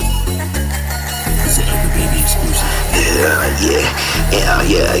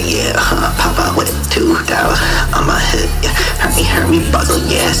yeah. Pop out with 2,000 on my head, yeah. Hurt me, buckle,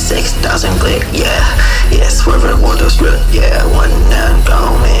 yeah. 6,000 click, yeah. Yeah, swerving with those grip, yeah. 1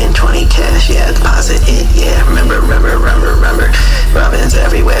 gone, man. 20 cash, yeah. Deposit it, yeah. Remember. Robins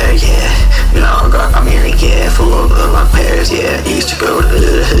everywhere, yeah. You know, I'm here, yeah. Full of my pairs, yeah. Used to go to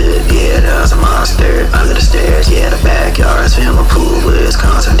the hood, yeah. That was a monster. Under the stairs, yeah. The backyards, film a pool with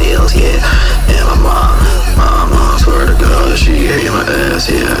Wisconsin deals, yeah. And my mom, swear to God, she hate my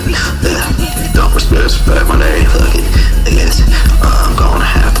ass, yeah. Don't respect my name, fuck it. I guess I'm gonna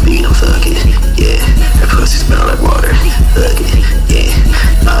have to beat him, fuck it, yeah. That pussy smell like water, fuck it, yeah.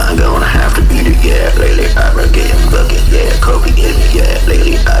 I'm gonna have to beat it, yeah. Lately I've been getting bucket, yeah. COCA in me, yeah.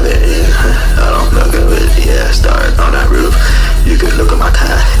 Lately I've been in, I don't fuck it with, yeah. Start on that roof, you could look at my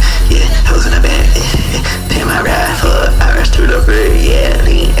car, yeah. Hoes in the back, pay my ride for hours to the free, yeah.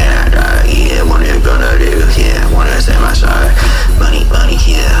 Lean out, yeah. What you gonna do, yeah. Wanna say my star, money,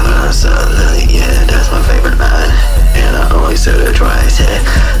 yeah. So yeah, that's my favorite line. And I only said it twice, yeah.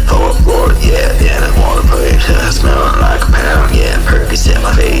 Forward, yeah, and I wanna play, smelling like a pound, yeah. Perkins in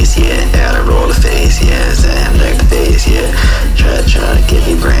my face, yeah. And I roll the face, yeah. Sam like the face, yeah. Trying to get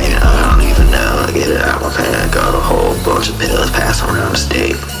me brain, I don't even know. Get it out my pan, got a whole bunch of pills passing around the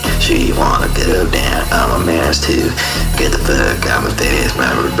state. She wanna go down, I'm a menace too. Get the fuck out my face, my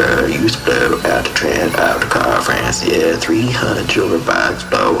rubber used to blow out the trend, out the car, France, yeah. 300 jewelry bags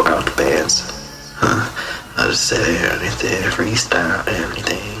blow out the pants. I just say anything, freestyle,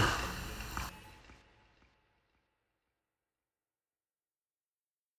 anything.